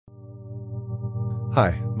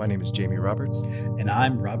Hi, my name is Jamie Roberts. And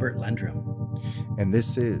I'm Robert Lendrum. And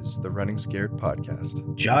this is the Running Scared Podcast.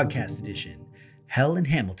 Jogcast Edition. Hell in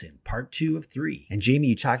Hamilton, Part 2 of 3. And Jamie,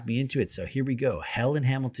 you talked me into it, so here we go. Hell in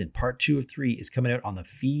Hamilton, Part 2 of 3 is coming out on the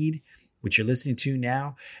feed, which you're listening to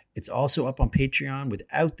now. It's also up on Patreon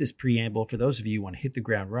without this preamble for those of you who want to hit the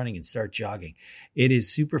ground running and start jogging. It is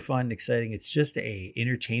super fun and exciting. It's just a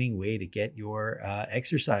entertaining way to get your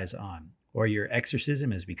exercise on, or your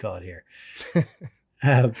exorcism as we call it here.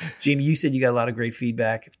 Jamie, you said you got a lot of great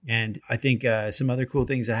feedback, and I think some other cool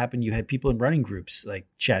things that happened. You had people in running groups like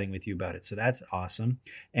chatting with you about it. So that's awesome.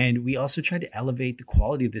 And we also tried to elevate the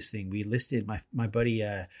quality of this thing. We listed my buddy,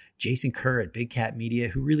 Jason Kerr at Big Cat Media,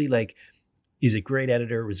 who really is a great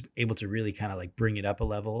editor, was able to really kind of bring it up a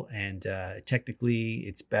level. And technically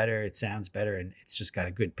it's better. It sounds better. And it's just got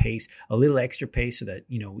a good pace, a little extra pace so that,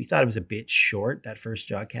 we thought it was a bit short, that first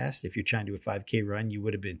Jogcast. If you're trying to do a 5K run, you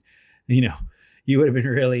would have been, you would have been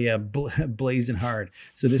really blazing hard.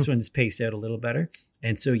 So this one's paced out a little better.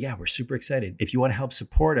 And so, yeah, we're super excited. If you want to help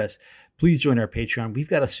support us, please join our Patreon. We've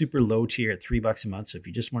got a super low tier at $3 a month. So if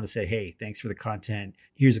you just want to say, hey, thanks for the content,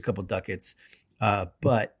 here's a couple ducats.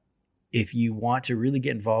 But if you want to really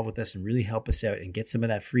get involved with us and really help us out and get some of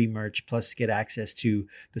that free merch, plus get access to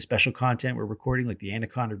the special content we're recording, like the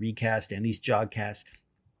Anaconda Recast and these Jogcasts,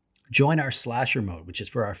 join our slasher mode, which is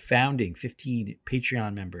for our founding 15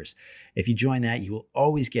 Patreon members. If you join that, you will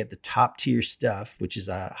always get the top tier stuff, which is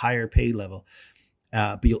a higher pay level.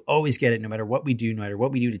 But you'll always get it no matter what we do, no matter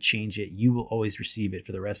what we do to change it. You will always receive it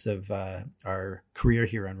for the rest of our career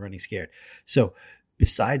here on Running Scared. So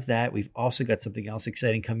besides that, we've also got something else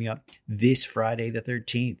exciting coming up this Friday, the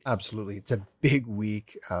 13th. Absolutely. It's a big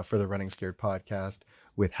week for the Running Scared Podcast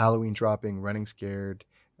with Halloween dropping, Running Scared,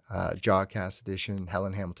 Jogcast Edition, Hell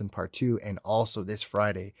in Hamilton Part 2, and also this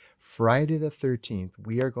Friday the 13th,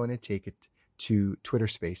 we are going to take it to Twitter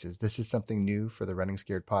Spaces. This is something new for the Running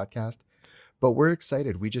Scared Podcast, but we're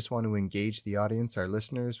excited. We just want to engage the audience, our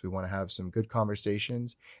listeners. We want to have some good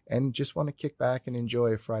conversations and just want to kick back and enjoy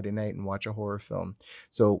a Friday night and watch a horror film.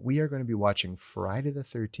 So we are going to be watching Friday the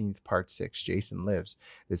 13th, Part 6, Jason Lives.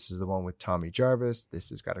 This is the one with Tommy Jarvis. This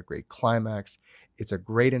has got a great climax. It's a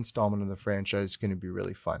great installment of the franchise. It's going to be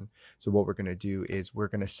really fun. So what we're going to do is we're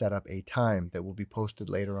going to set up a time that will be posted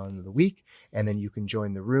later on in the week, and then you can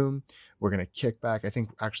join the room. We're going to kick back. I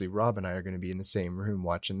think actually Rob and I are going to be in the same room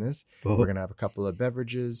watching this. Oh. We're going to have a couple of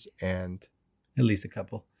beverages and at least a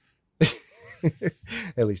couple.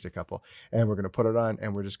 At least a couple. And we're going to put it on,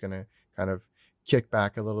 and we're just going to kind of kick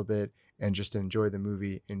back a little bit and just enjoy the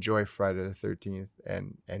movie, enjoy Friday the 13th,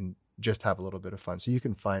 and just have a little bit of fun. So you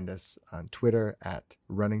can find us on Twitter at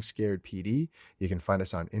Running Scared PD. You can find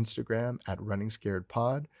us on Instagram at Running Scared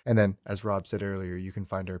Pod. And then, as Rob said earlier, you can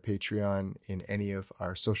find our Patreon in any of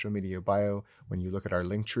our social media bio. When you look at our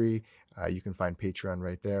link tree, you can find Patreon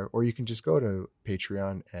right there, or you can just go to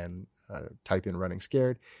Patreon and type in Running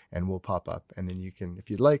Scared and we'll pop up. And then you can, if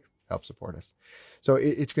you'd like, help support us. So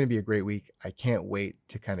it's going to be a great week. I can't wait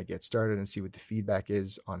to kind of get started and see what the feedback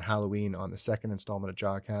is on Halloween, on the second installment of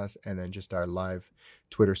Jogcast, and then just our live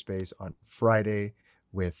Twitter space on Friday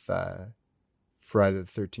with Friday the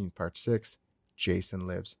 13th, Part 6, Jason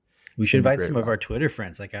Lives. We should invite some of our Twitter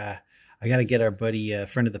friends. I got to get our buddy,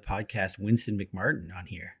 friend of the podcast, Winston McMartin, on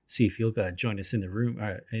here. See if he'll join us in the room,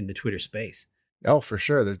 in the Twitter space. Oh, for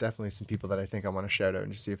sure. There's definitely some people that I think I want to shout out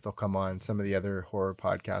and just see if they'll come on. Some of the other horror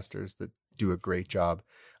podcasters that do a great job,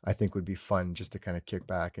 I think would be fun just to kind of kick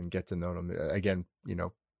back and get to know them. Again,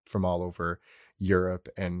 from all over Europe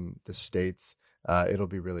and the States. It'll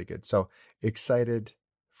be really good. So excited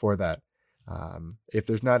for that. If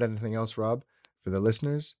there's not anything else, Rob, for the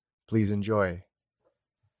listeners, please enjoy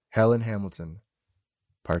Hell in Hamilton,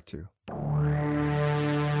 Part 2.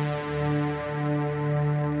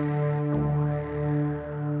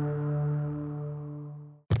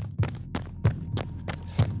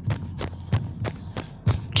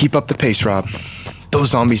 Keep up the pace, Rob. Those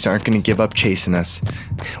zombies aren't going to give up chasing us.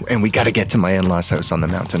 And we got to get to my in-laws' house on the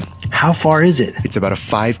mountain. How far is it? It's about a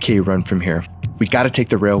 5K run from here. We got to take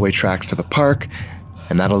the railway tracks to the park,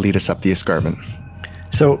 and that'll lead us up the escarpment.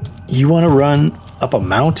 So you want to run up a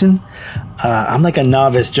mountain? I'm like a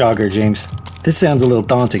novice jogger, James. This sounds a little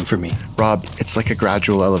daunting for me. Rob, it's like a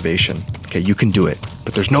gradual elevation. Okay, you can do it,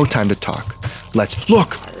 but there's no time to talk. Let's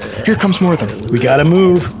look. Here comes more of them. We got to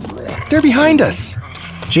move. They're behind us.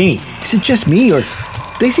 Jamie, is it just me, or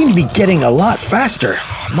they seem to be getting a lot faster?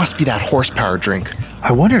 Must be that horsepower drink.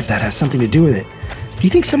 I wonder if that has something to do with it. Do you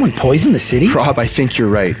think someone poisoned the city? Rob, I think you're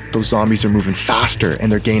right. Those zombies are moving faster and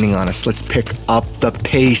they're gaining on us. Let's pick up the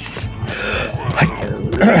pace.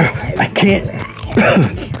 I can't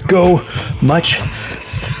go much.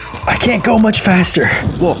 I can't go much faster.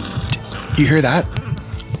 Whoa, you hear that?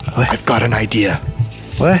 What? I've got an idea.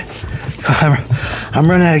 What? I'm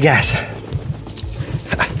running out of gas.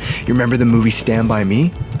 You remember the movie Stand By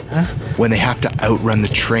Me? Huh? When they have to outrun the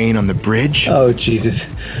train on the bridge? Oh, Jesus.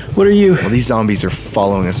 What are you? Well, these zombies are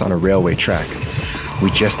following us on a railway track.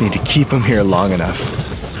 We just need to keep them here long enough.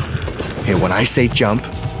 Hey, when I say jump,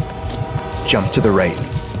 jump to the right.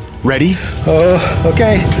 Ready? Oh,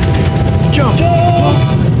 okay. Jump!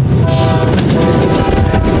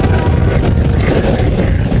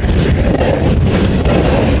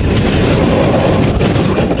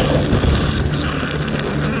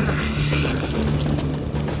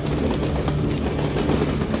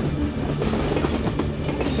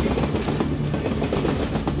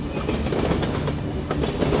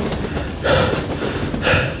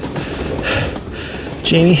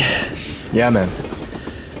 Jamie, Yeah, man.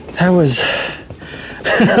 that was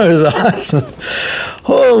awesome.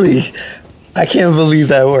 Holy, I can't believe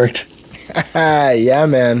that worked. Yeah,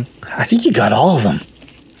 man. I think you got all of them.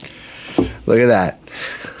 Look at that.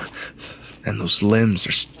 And those limbs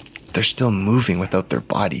they're still moving without their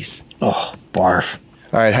bodies. Oh, barf.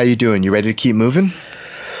 All right, how you doing? You ready to keep moving?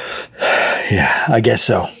 Yeah, I guess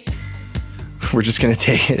so. We're just gonna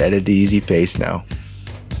take it at an easy pace now.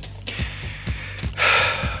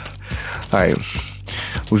 All right,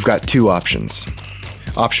 we've got two options.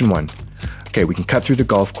 Option one, okay, we can cut through the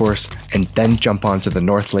golf course and then jump onto the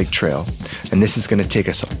North Lake Trail. And this is gonna take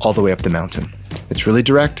us all the way up the mountain. It's really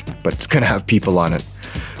direct, but it's gonna have people on it.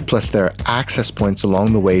 Plus there are access points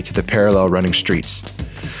along the way to the parallel running streets.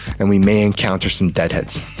 And we may encounter some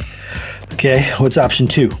deadheads. Okay, what's option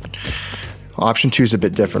 2? Option 2 is a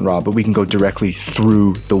bit different, Rob, but we can go directly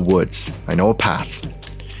through the woods. I know a path.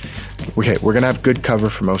 Okay, we're gonna have good cover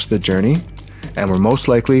for most of the journey, and we're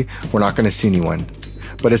not gonna see anyone.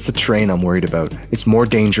 But it's the terrain I'm worried about. It's more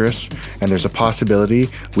dangerous, and there's a possibility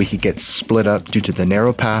we could get split up due to the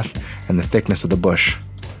narrow path and the thickness of the bush.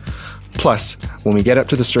 Plus, when we get up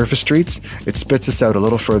to the surface streets, it spits us out a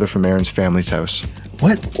little further from Aaron's family's house.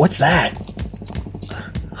 What's that?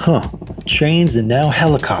 Huh. Trains and now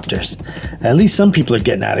helicopters. At least some people are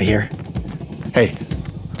getting out of here. Hey,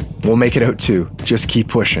 we'll make it out too. Just keep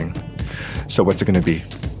pushing. So what's it gonna be?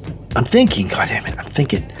 I'm thinking, goddammit, I'm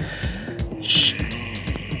thinking. Shh.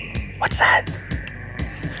 What's that?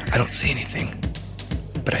 I don't see anything,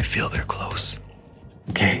 but I feel they're close.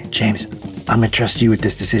 Okay, James, I'm gonna trust you with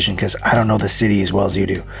this decision because I don't know the city as well as you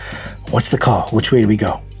do. What's the call? Which way do we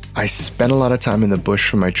go? I spent a lot of time in the bush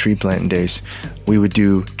for my tree planting days. We would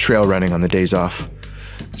do trail running on the days off.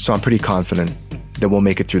 So I'm pretty confident that we'll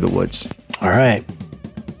make it through the woods. All right.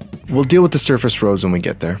 We'll deal with the surface roads when we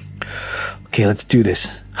get there. Okay, let's do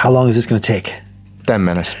this. How long is this gonna take? 10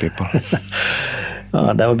 minutes, people.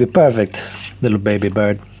 Oh, that would be perfect, little baby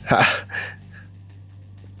bird.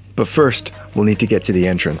 But first, we'll need to get to the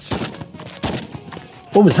entrance.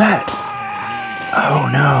 What was that? Oh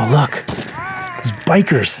no, look. Those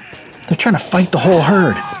bikers. They're trying to fight the whole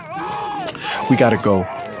herd. We gotta go.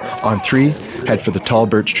 On 3, head for the tall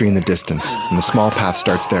birch tree in the distance, and the small path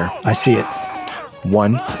starts there. I see it.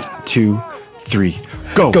 1, 2, 3.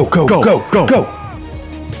 Go! Go, go, go, go, go, go.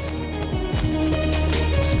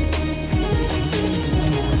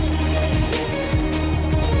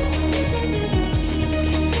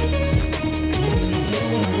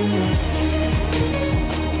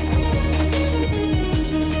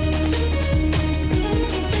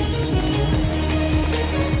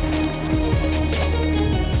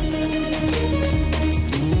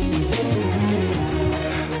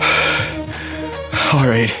 All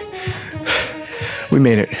right. We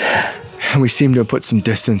made it. And we seem to have put some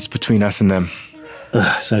distance between us and them.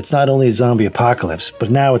 So it's not only a zombie apocalypse, but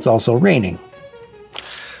now it's also raining.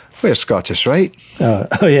 We're Scottish, right?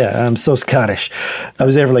 Oh yeah, I'm so Scottish. I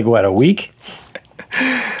was there for a week?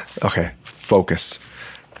 Okay, focus.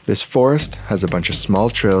 This forest has a bunch of small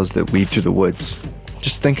trails that weave through the woods.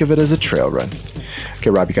 Just think of it as a trail run. Okay,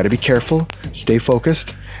 Rob, you gotta be careful, stay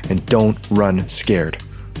focused, and don't run scared.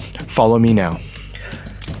 Follow me now.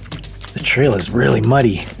 The trail is really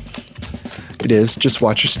muddy. It is, just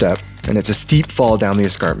watch your step, and it's a steep fall down the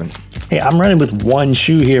escarpment. Hey, I'm running with one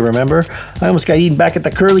shoe here, remember? I almost got eaten back at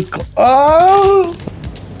the curly... Oh!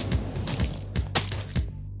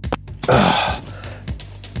 Oh!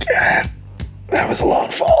 God, that was a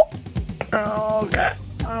long fall. Oh, God.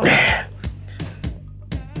 Oh.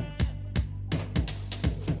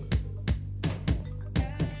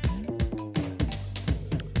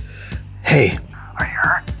 Hey. Are you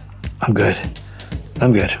hurt? I'm good.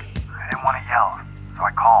 I'm good. I didn't want to yell, so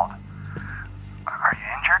I called. Are you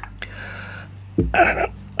injured? I don't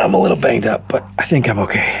know. I'm a little banged up, but I think I'm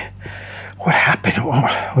okay. What happened?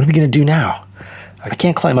 What are we going to do now? I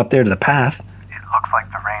can't climb up there to the path. It looks like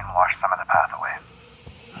the rain washed some of the path away.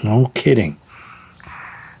 No kidding.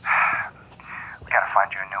 We gotta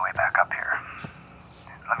find you a new way back up here.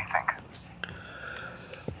 Let me think.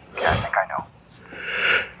 Yeah, I think I know.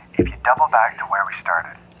 If you double back to where we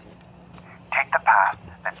started, take the path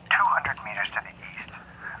that's 200 meters to the east.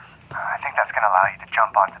 I think that's gonna allow you to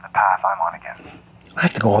jump onto the path I'm on again. I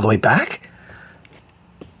have to go all the way back?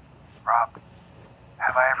 Rob,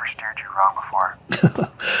 have I ever steered you wrong before?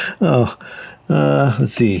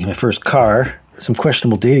 Let's see. My first car, some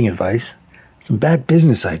questionable dating advice, some bad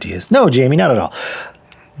business ideas. No, Jamie, not at all.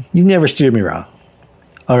 You've never steered me wrong.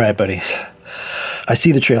 All right, buddy. I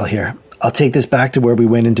see the trail here. I'll take this back to where we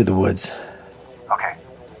went into the woods. Okay,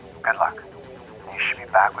 good luck. You should be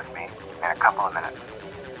back with me in a couple of minutes.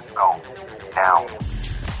 Go, now.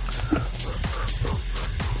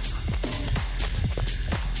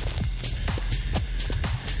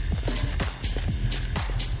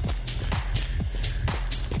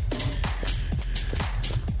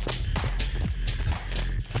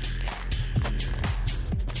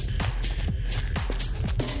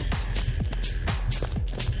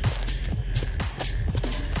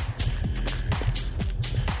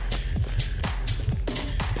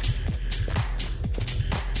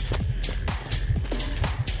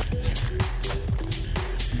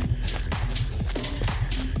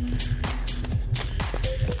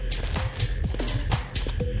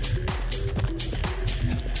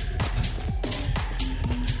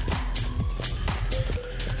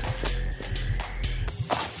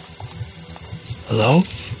 Hello?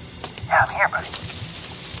 Yeah, I'm here, buddy.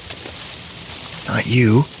 Not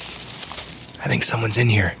you. I think someone's in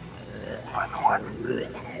here. What?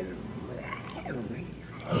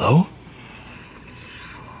 Hello?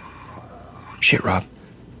 Shit, Rob.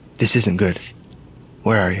 This isn't good.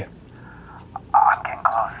 Where are you? I'm getting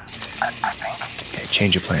close. I think. Okay,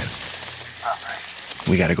 change of plan. Right.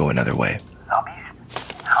 We gotta go another way. Zombies?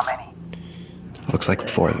 How many? Looks like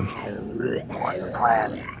 4 of them. What's the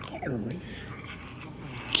plan?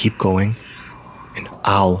 Keep going, and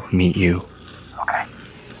I'll meet you. Okay.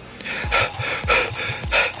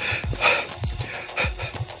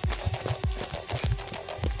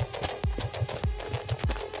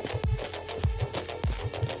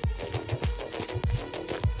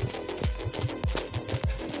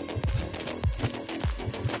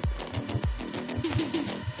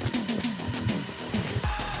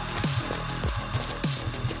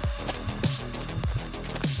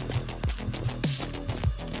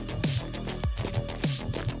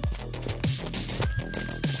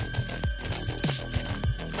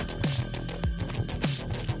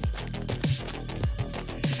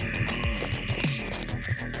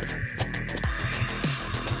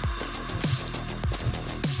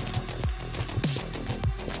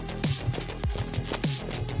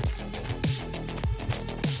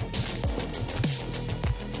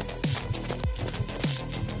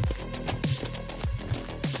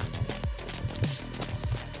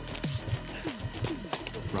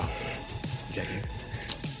 Rob, is that you?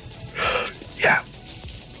 Yeah.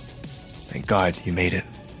 Thank God you made it.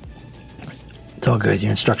 It's all good.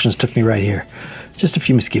 Your instructions took me right here. Just a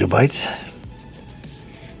few mosquito bites.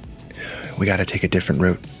 We gotta take a different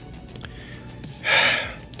route.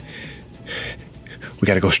 We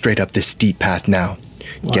gotta go straight up this steep path now.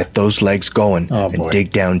 What? Get those legs going Oh, boy. and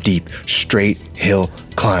dig down deep. Straight hill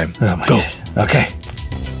climb. Oh, my Go. God. Okay.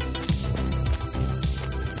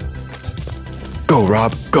 Go,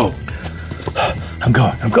 Rob. Go. I'm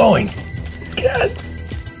going. God.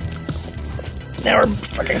 Now we're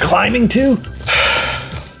fucking climbing too?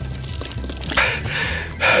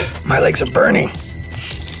 My legs are burning.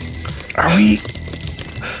 Are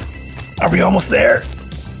we almost there?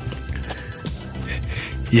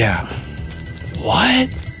 Yeah. What?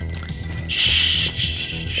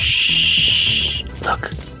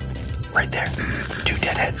 Look, right there. 2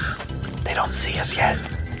 deadheads. They don't see us yet.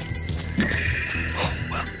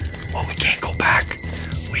 Well, we can't go back.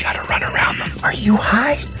 We gotta run around them. Are you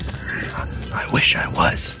high? I wish I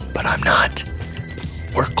was, but I'm not.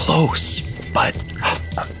 We're close, but... Oh,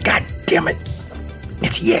 God damn it.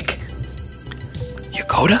 It's Yick.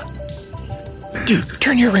 Yakota? Dude,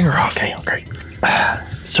 turn your ringer off. Okay, great.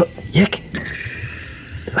 So, Yick?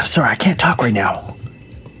 I'm sorry, I can't talk right now.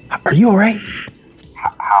 Are you all right? How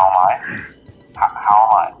am I? How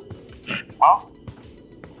am I? Well,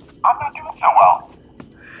 I'm not doing so well.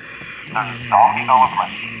 There's a zombie all over my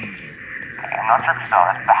team. I'm not sure if you saw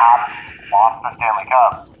this. The Habs lost the Stanley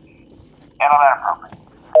Cup. And I'm at a property.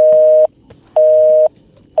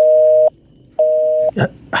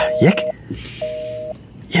 Yick?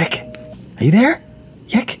 Yick? Are you there?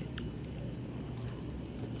 Yick?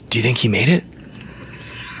 Do you think he made it?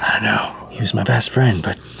 I don't know. He was my best friend,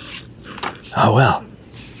 but... Oh, well.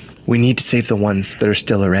 We need to save the ones that are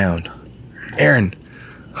still around. Aaron,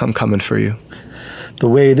 I'm coming for you. The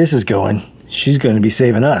way this is going, she's going to be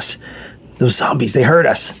saving us. Those zombies, they hurt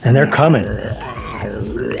us, and they're coming.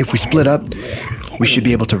 If we split up, we should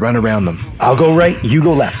be able to run around them. I'll go right, you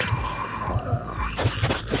go left.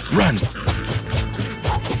 Run!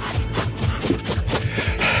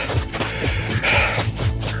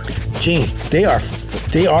 Gene, they are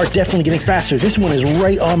definitely getting faster. This one is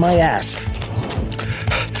right on my ass.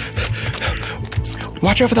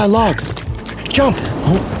 Watch out for that log. Jump!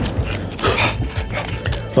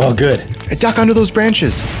 Oh, good. Duck under those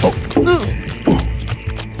branches. Oh.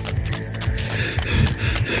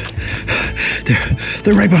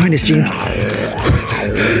 They're right behind us, Gene.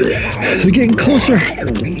 They're getting closer.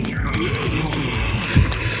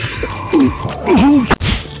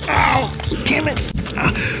 Ow! Damn it!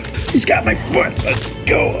 He's got my foot. Let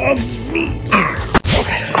go of me.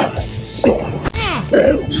 Okay.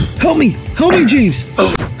 Help me! Help me, James!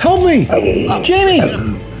 Help me! Jamie!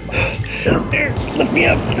 Lift me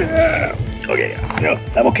up. Okay, no,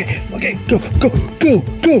 I'm okay. Okay, go.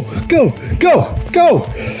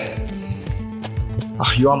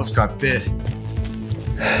 Oh, you almost got bit.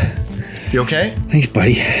 You okay? Thanks,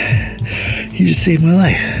 buddy. You just saved my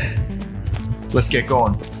life. Let's get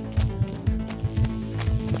going.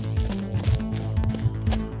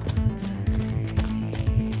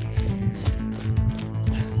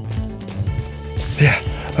 Yeah,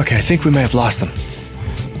 okay, I think we may have lost them.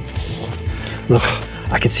 Look,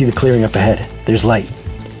 I can see the clearing up ahead. There's light.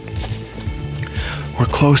 We're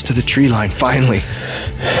close to the tree line, finally.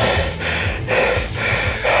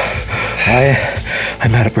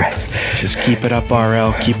 I'm out of breath. Just keep it up,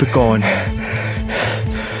 RL. Keep it going.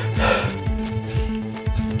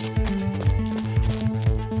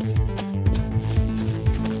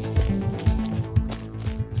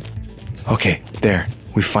 Okay, there.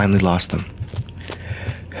 We finally lost them.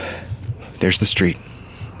 There's the street.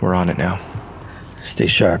 We're on it now. Stay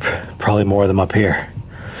sharp. Probably more of them up here.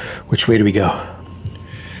 Which way do we go?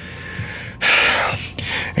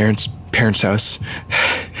 Aaron's parents' house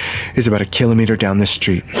is about 1 kilometer down this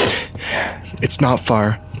street. It's not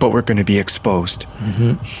far, but we're going to be exposed.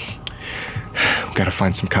 Mm-hmm. We've got to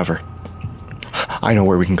find some cover. I know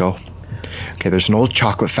where we can go. Okay, there's an old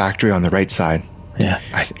chocolate factory on the right side. Yeah.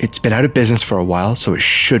 It's been out of business for a while, so it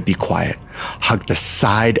should be quiet. Hug the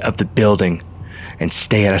side of the building and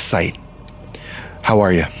stay out of sight. How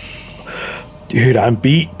are you? Dude, I'm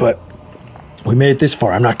beat, but we made it this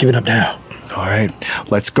far. I'm not giving up now. All right,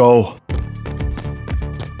 let's go.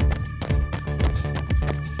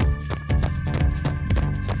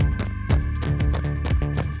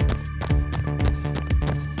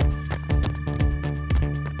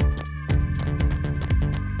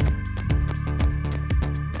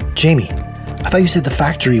 Jamie, I thought you said the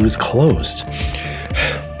factory was closed.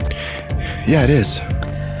 Yeah, it is.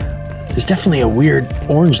 There's definitely a weird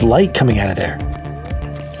orange light coming out of there.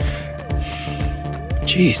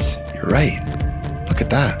 Jeez, you're right. Look at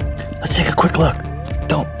that. Let's take a quick look.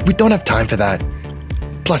 We don't have time for that.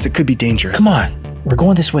 Plus, it could be dangerous. Come on, we're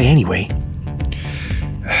going this way anyway.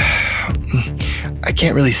 I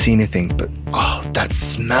can't really see anything, but that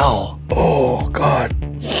smell. Oh, God.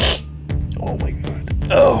 Oh, my God.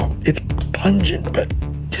 Oh, it's pungent, but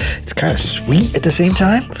it's kind of sweet at the same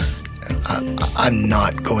time. I'm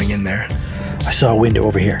not going in there. I saw a window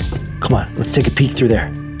over here. Come on, let's take a peek through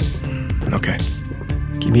there. Okay.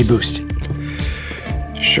 Give me a boost.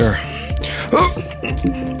 Sure.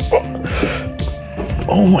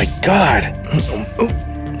 Oh my God.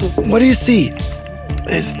 What do you see?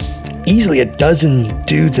 There's easily a dozen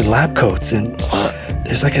dudes in lab coats, and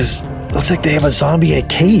there's looks like they have a zombie in a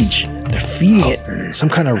cage. They're feeding it some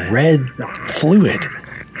kind of red fluid.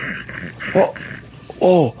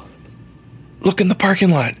 Oh, look in the parking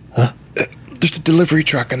lot. Huh? There's a delivery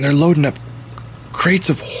truck, and they're loading up crates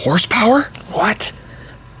of horsepower? What?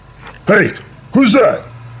 Hey, who's that?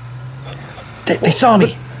 They saw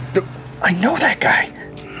me. I know that guy.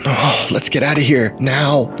 Oh, let's get out of here.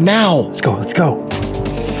 Now. Let's go.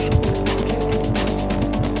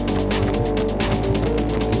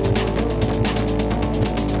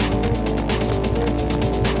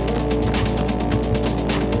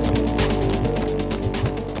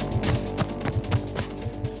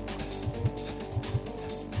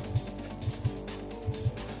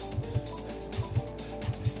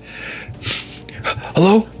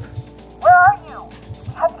 Hello? Where are you?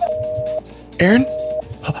 Aaron?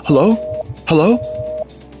 Hello?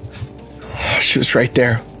 She was right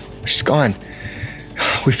there. She's gone.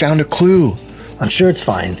 We found a clue. I'm sure it's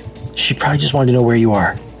fine. She probably just wanted to know where you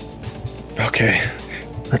are. Okay,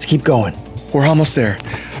 Let's keep going. we're almost there.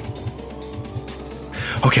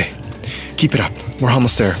 Okay, keep it up. We're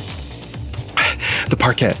almost there. The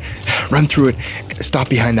parquet. Run through it. Stop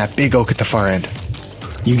behind that big oak at the far end.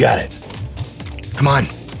 You got it. Come on.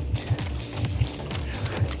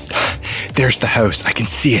 There's the house. I can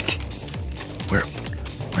see it.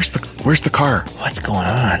 Where's the car? What's going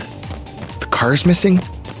on? The car's missing?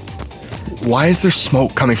 Why is there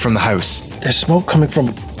smoke coming from the house? There's smoke coming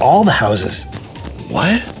from all the houses.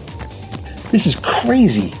 What? This is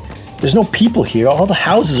crazy. There's no people here. All the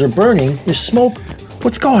houses are burning. There's smoke.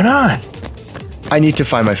 What's going on? I need to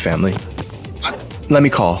find my family. Let me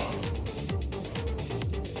call.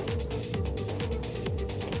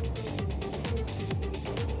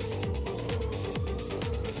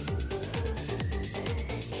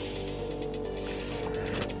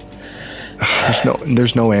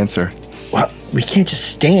 There's no answer. Well, we can't just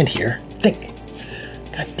stand here. Think.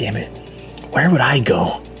 God damn it. Where would I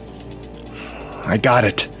go? I got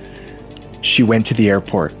it. She went to the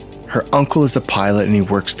airport. Her uncle is a pilot and he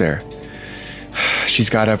works there. She's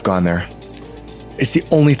got to have gone there. It's the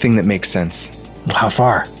only thing that makes sense. How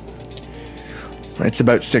far? It's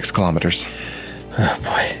about 6 kilometers. Oh,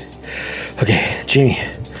 boy. Okay, Jamie.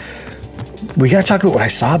 We gotta talk about what I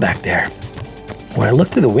saw back there. When I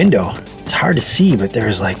looked through the window, it's hard to see, but there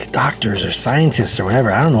was like doctors or scientists or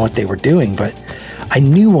whatever. I don't know what they were doing, but I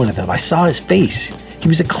knew one of them. I saw his face. He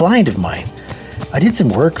was a client of mine. I did some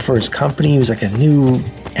work for his company. It was like a new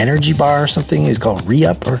energy bar or something. It was called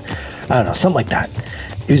Re-Up or I don't know, something like that.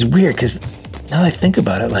 It was weird because now that I think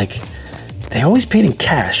about it, like they always paid in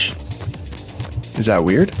cash. Is that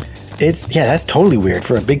weird? Yeah, that's totally weird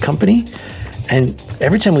for a big company. And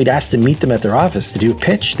every time we'd ask to meet them at their office to do a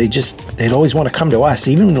pitch, they'd always want to come to us.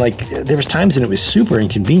 Even like there was times when it was super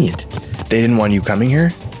inconvenient. They didn't want you coming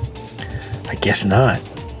here? I guess not.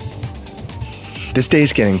 This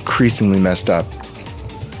day's getting increasingly messed up.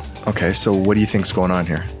 Okay, so what do you think's going on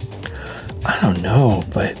here? I don't know,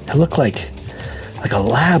 but it looked like a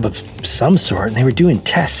lab of some sort, and they were doing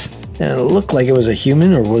tests. And it looked like it was a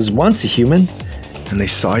human or was once a human. And they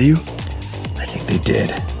saw you? I think they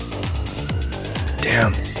did.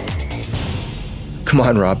 Damn. Come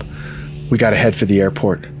on, Rob. We gotta head for the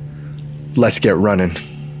airport. Let's get running.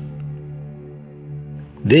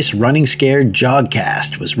 This Running Scared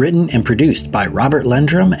Jogcast was written and produced by Robert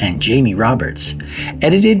Lendrum and Jamie Roberts.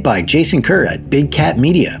 Edited by Jason Kerr at Big Cat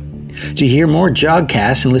Media. To hear more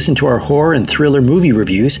Jogcasts and listen to our horror and thriller movie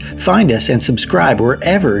reviews, find us and subscribe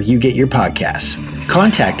wherever you get your podcasts.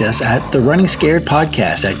 Contact us at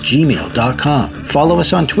therunningscaredpodcast@gmail.com. Follow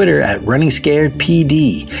us on Twitter at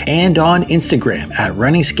runningscaredpd and on Instagram at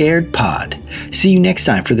runningscaredpod. See you next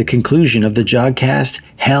time for the conclusion of the Jogcast,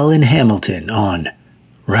 Hell in Hamilton on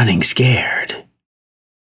Running Scared.